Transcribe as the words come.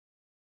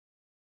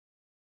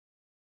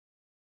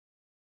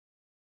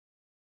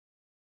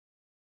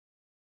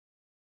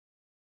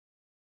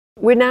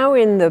We're now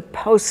in the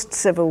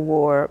post-Civil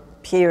War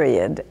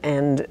period,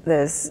 and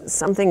there's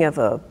something of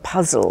a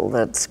puzzle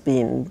that's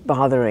been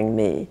bothering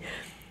me.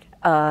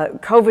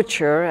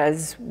 Coverture,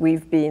 as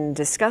we've been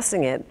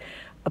discussing it,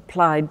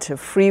 applied to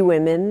free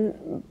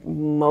women,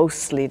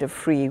 mostly to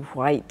free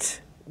white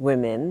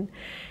women.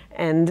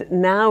 And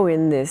now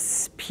in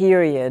this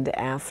period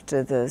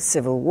after the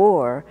Civil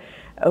War,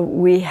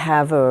 we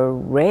have a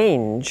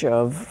range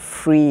of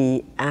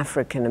free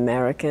African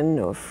American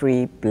or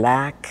free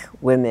black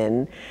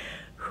women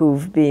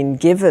who've been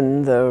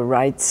given the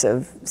rights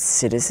of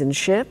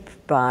citizenship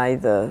by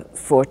the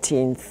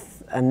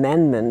 14th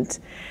Amendment,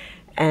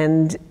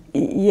 and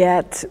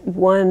yet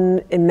one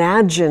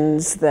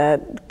imagines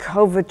that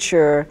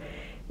coverture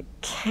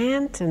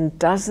can't and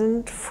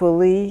doesn't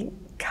fully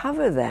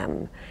cover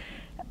them.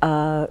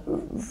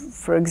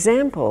 For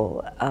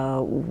example,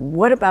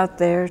 what about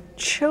their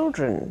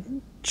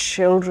children?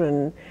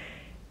 Children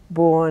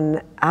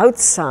born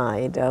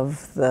outside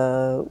of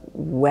the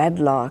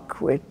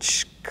wedlock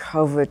which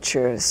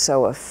coverture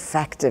so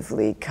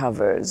effectively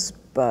covers,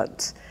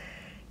 but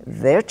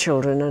their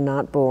children are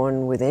not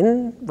born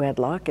within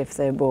wedlock if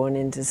they're born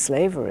into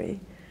slavery.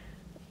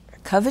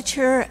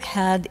 Coverture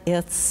had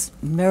its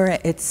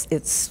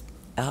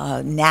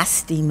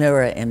nasty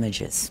mirror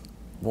images.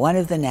 One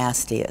of the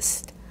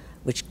nastiest,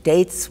 which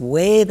dates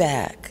way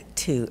back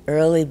to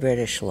early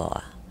British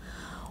law,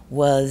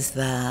 was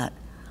that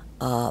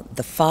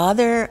the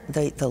father,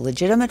 the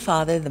legitimate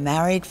father, the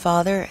married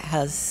father,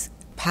 has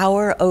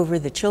power over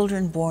the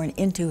children born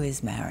into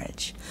his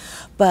marriage.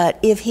 But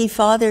if he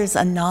fathers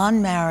a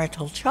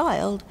non-marital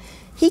child,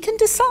 he can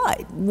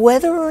decide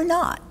whether or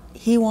not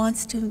he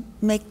wants to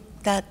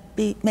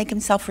make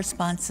himself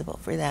responsible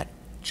for that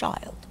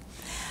child.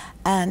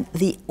 And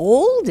the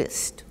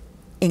oldest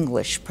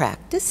English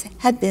practice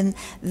had been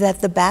that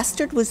the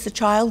bastard was the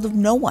child of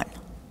no one.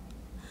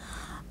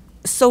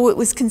 So it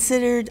was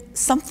considered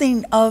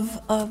something of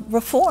a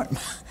reform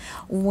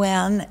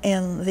when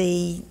in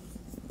the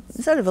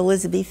sort of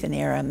Elizabethan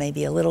era,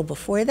 maybe a little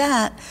before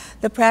that,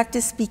 the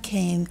practice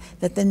became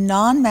that the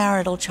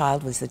non-marital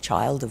child was the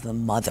child of the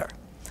mother,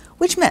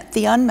 which meant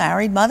the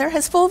unmarried mother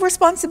has full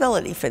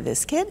responsibility for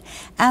this kid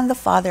and the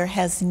father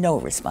has no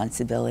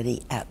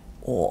responsibility at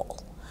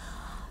all.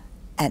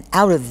 And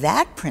out of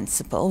that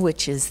principle,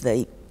 which is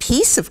the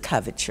piece of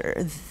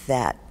coverture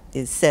that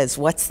says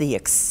what's the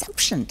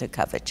exception to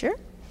coverture,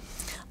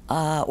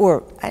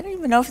 or I don't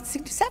even know if it's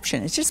an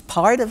exception, it's just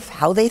part of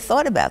how they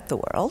thought about the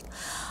world.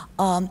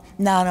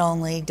 Not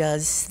only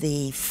does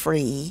the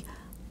free,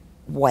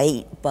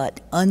 white, but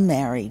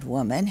unmarried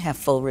woman have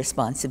full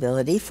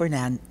responsibility for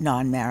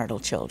non-marital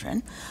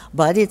children,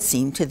 but it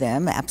seemed to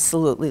them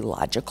absolutely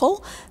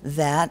logical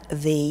that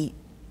the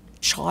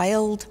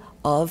child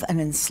of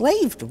an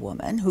enslaved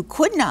woman who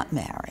could not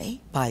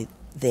marry by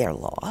their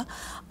law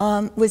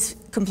was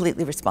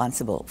completely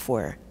responsible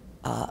for,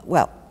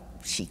 well,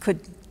 she could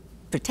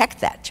protect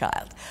that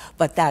child,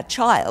 but that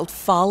child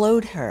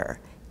followed her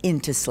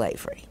into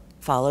slavery,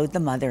 followed the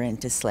mother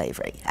into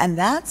slavery. And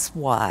that's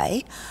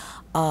why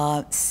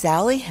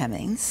Sally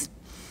Hemings,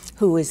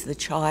 who is the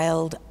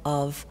child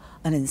of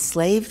an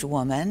enslaved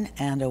woman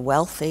and a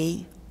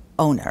wealthy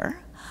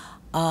owner,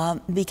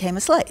 became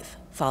a slave,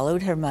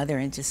 followed her mother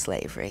into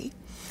slavery.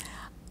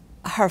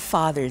 Her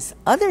father's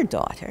other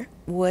daughter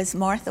was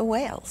Martha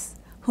Wales,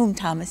 whom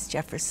Thomas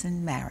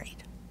Jefferson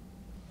married.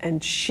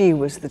 And she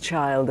was the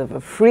child of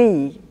a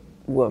free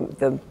woman,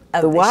 the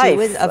wife. She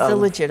was of the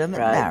legitimate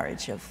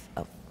marriage of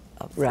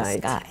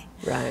this guy.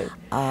 Right.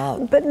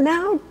 But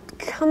now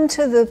come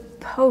to the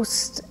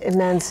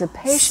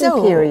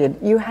post-emancipation period.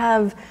 You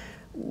have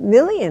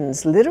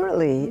millions,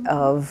 literally,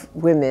 of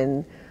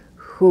women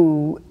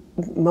who,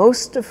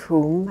 most of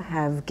whom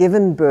have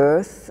given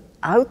birth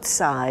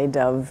outside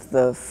of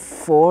the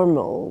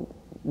formal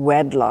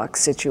wedlock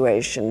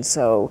situation.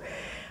 So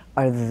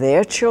are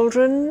their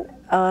children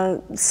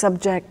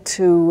subject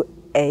to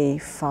a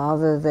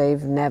father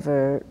they've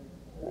never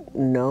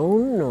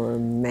known or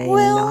may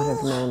not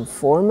have known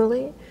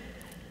formally?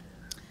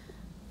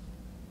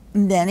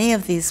 Many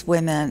of these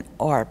women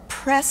are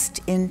pressed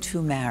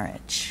into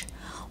marriage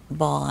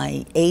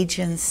by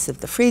agents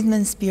of the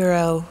Freedmen's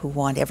Bureau who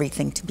want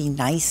everything to be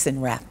nice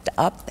and wrapped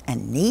up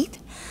and neat.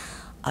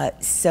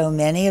 So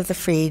many of the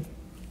freed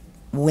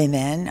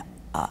women,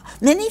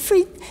 many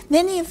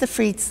of the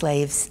freed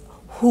slaves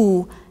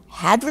who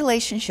had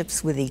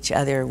relationships with each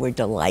other were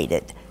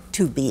delighted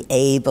to be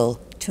able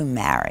to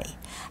marry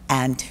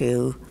and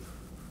to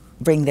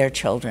bring their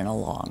children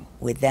along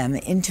with them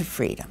into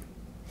freedom.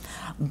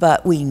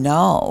 But we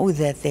know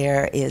that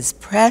there is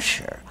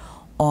pressure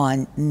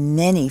on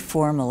many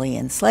formerly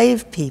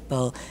enslaved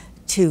people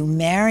to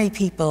marry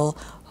people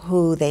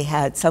who they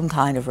had some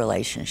kind of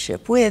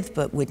relationship with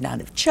but would not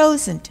have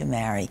chosen to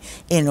marry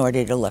in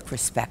order to look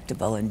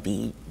respectable and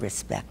be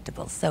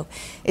respectable. So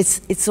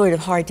it's sort of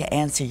hard to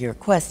answer your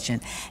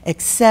question,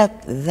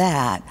 except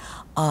that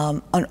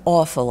an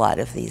awful lot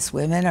of these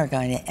women are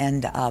going to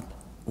end up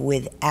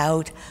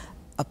without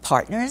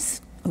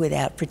partners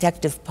without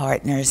protective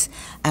partners,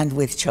 and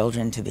with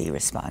children to be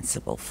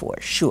responsible for,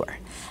 sure.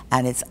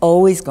 And it's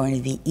always going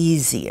to be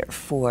easier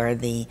for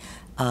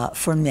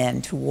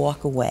men to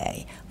walk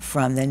away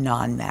from the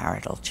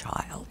non-marital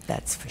child,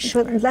 that's for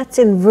sure. But let's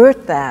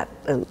invert that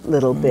a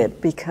little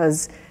bit,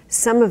 because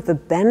some of the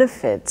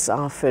benefits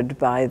offered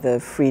by the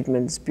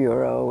Freedmen's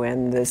Bureau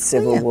and the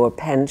Civil War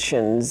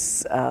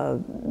pensions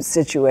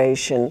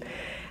situation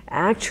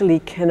actually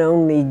can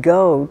only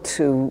go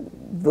to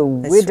the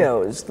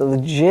widows, the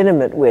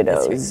legitimate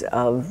widows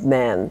of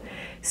men.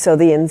 So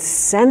the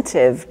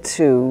incentive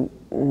to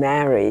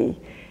marry,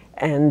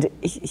 and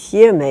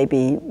here may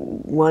be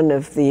one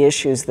of the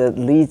issues that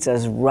leads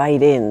us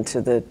right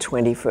into the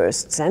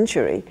 21st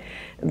century,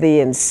 the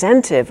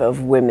incentive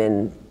of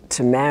women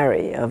to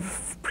marry,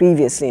 of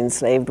previously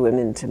enslaved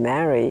women to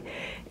marry,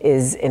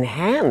 is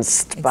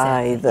enhanced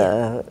by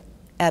the...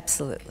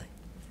 Absolutely,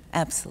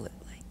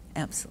 absolutely,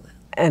 absolutely.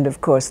 And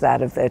of course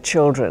that of their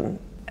children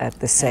at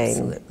the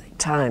same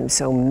time.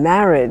 So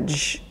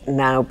marriage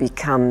now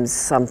becomes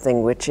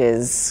something which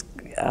is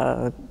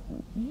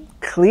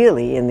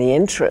clearly in the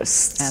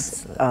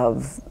interests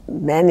of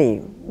many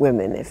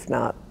women, if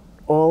not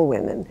all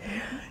women.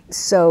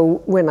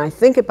 So when I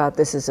think about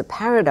this as a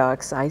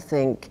paradox, I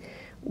think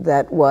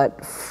that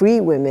what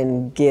free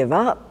women give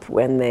up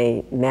when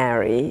they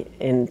marry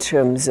in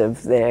terms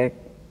of their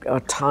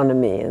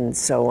autonomy and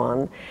so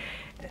on,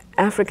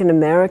 African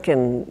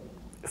American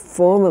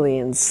formerly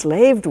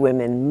enslaved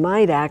women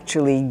might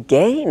actually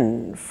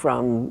gain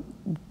from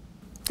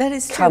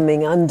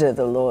coming under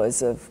the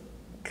laws of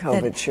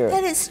coverture.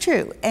 That is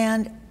true.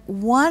 And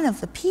one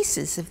of the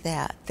pieces of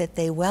that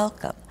they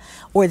welcome,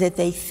 or that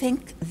they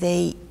think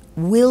they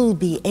will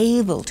be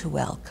able to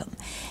welcome,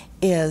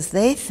 is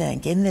they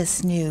think in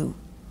this new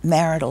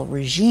marital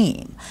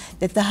regime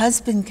that the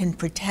husband can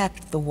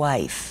protect the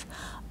wife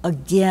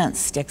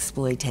against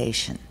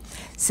exploitation.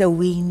 So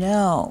we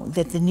know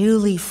that the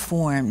newly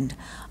formed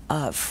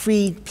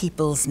freed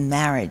people's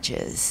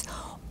marriages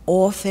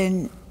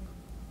often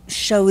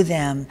show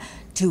them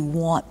to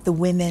want the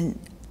women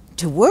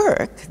to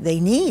work. They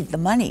need the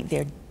money.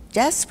 They're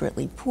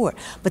desperately poor,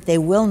 but they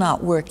will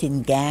not work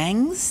in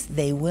gangs.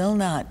 They will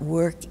not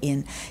work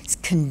in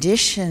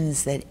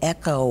conditions that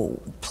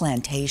echo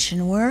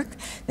plantation work.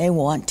 They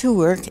want to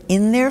work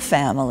in their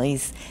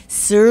families,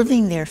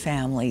 serving their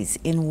families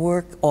in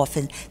work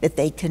often that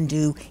they can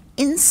do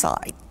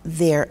inside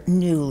their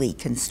newly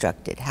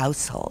constructed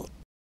household.